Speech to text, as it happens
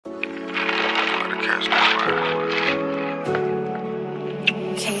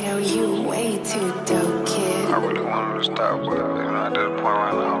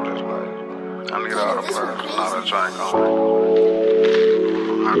Not a drink on me.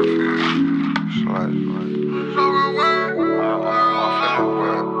 How to feel? It's like, I'm feeling well.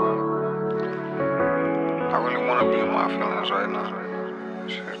 I really want to be in my feelings right now.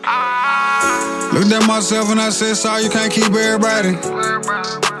 Looked at myself and I said, sorry, you can't keep everybody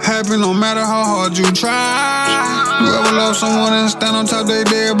happy no matter how hard you try. You ever love someone and stand on top of their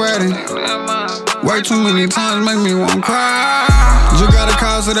dead body? Way too many times make me want to cry. Just got a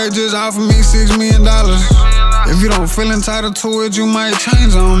call, so they just offered me $6 million. If you don't feel entitled to it, you might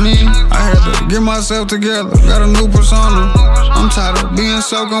change on me. I had to get myself together, got a new persona. I'm tired of being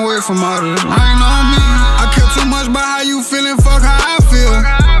soaking wet from all this rain on me. I care too much about how you feeling, fuck how I feel.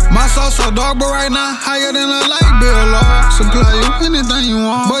 My soul so dark, but right now higher than a light bill, Lord. Supply you anything you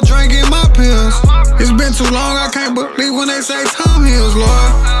want, but drinking my pills. It's been too long, I can't believe when they say time heals,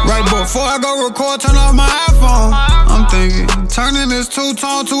 Lord. Right before I go record, turn off my iPhone. I'm thinking, turning this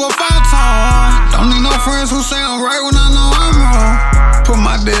two-tone to a five-tone. Don't need no friends who say I'm right when I know I'm wrong. Put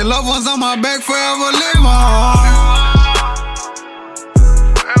my dead loved ones on my back, forever live on.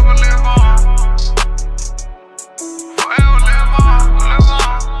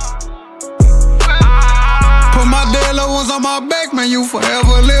 On my back, man, you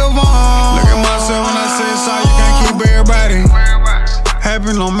forever live on. Look at myself when I said, sorry, you can't keep everybody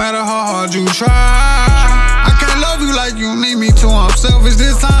happy no matter how hard you try. I can't love you like you need me to, I'm selfish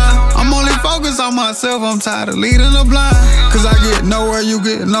this time. I'm only focused on myself, I'm tired of leading the blind. Cause I get nowhere, you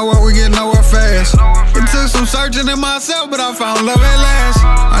get nowhere, we get nowhere fast. It took some searching in myself, but I found love at last.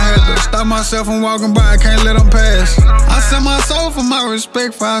 I had to stop myself from walking by, I can't let them pass. I sell my soul for my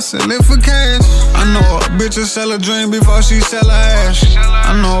respect, for I sell it for cash. I know a bitch will sell a dream before she sell her ass.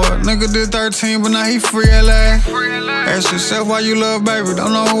 I know a nigga did 13, but now he free at last. Ask yourself why you love baby,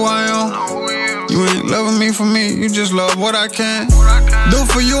 don't know who I am. You ain't loving me for me, you just love what I can do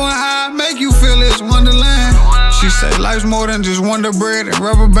for you and how I make you feel it's wonderland. She say life's more than just Wonder Bread and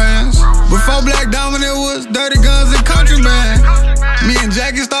rubber bands. Before Black Diamond it was dirty guns and country band. Me and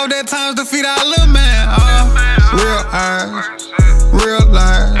Jackie stole that times to feed our little man. Real eyes, real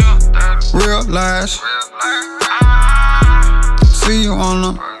lies, real lies. See you on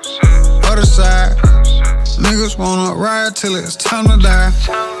the other side. Niggas wanna ride till it's time to die.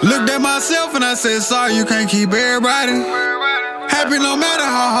 Looked at myself and I said, sorry, you can't keep everybody happy no matter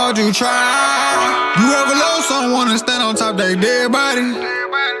how hard you try. You ever love someone and stand on top of their dead body?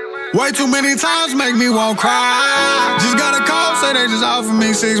 Way too many times make me want to cry. Just got a call, say they just offered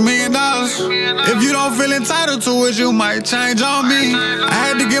me $6 million. If you don't feel entitled to it, you might change on me. I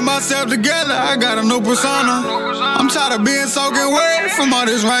had to get myself together, I got a new persona. I'm tired of being soaking wet from all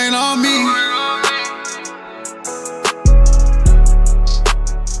this rain on me.